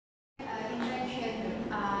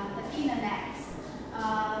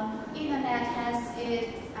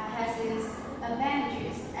it has its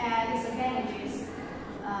advantages and disadvantages.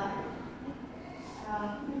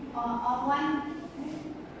 On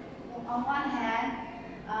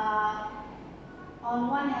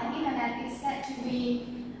one hand, internet is said to be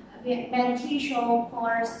beneficial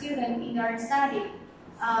for students in their study.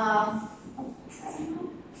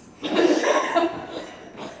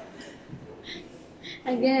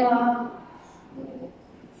 Again.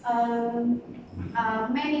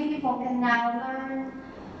 Many people can now learn.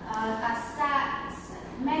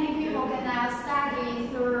 Many people can now study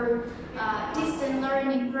through distant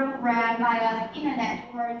learning program via internet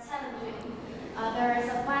or television. There is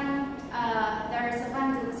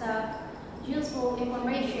abundance of useful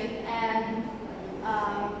information and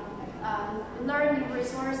learning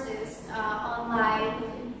resources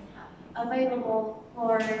online available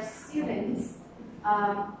for students.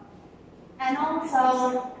 And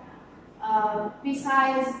also,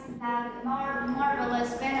 besides that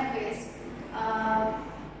marvelous benefits,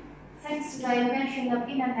 thanks to the invention of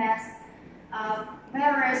internet,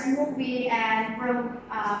 various movie and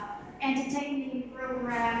entertaining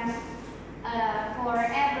programs for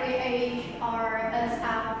every age are at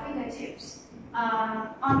our fingertips.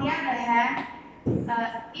 On the other hand,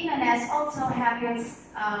 internet also has its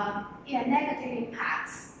negative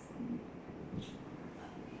impacts.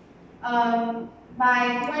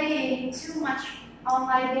 By playing too much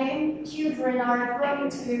online game, children are prone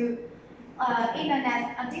to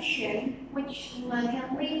internet addiction, which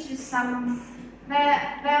can lead to some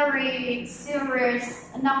very serious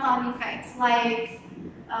knock-on effects like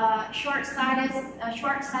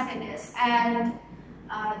short-sightedness and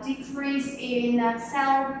decrease in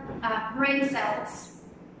brain cells.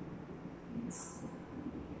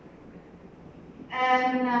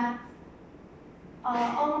 And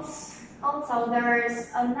also, there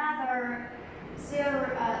is another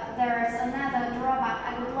drawback I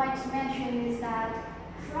would like to mention is that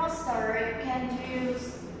fraudsters can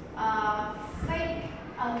use fake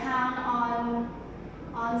account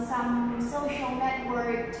on some social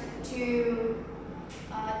network to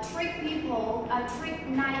trick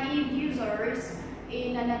naive users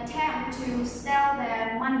in an attempt to sell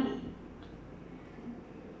their money.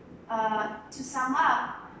 To sum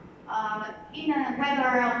up,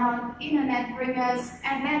 whether internet brings us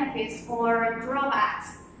benefits or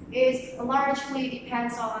drawbacks, it largely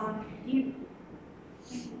depends on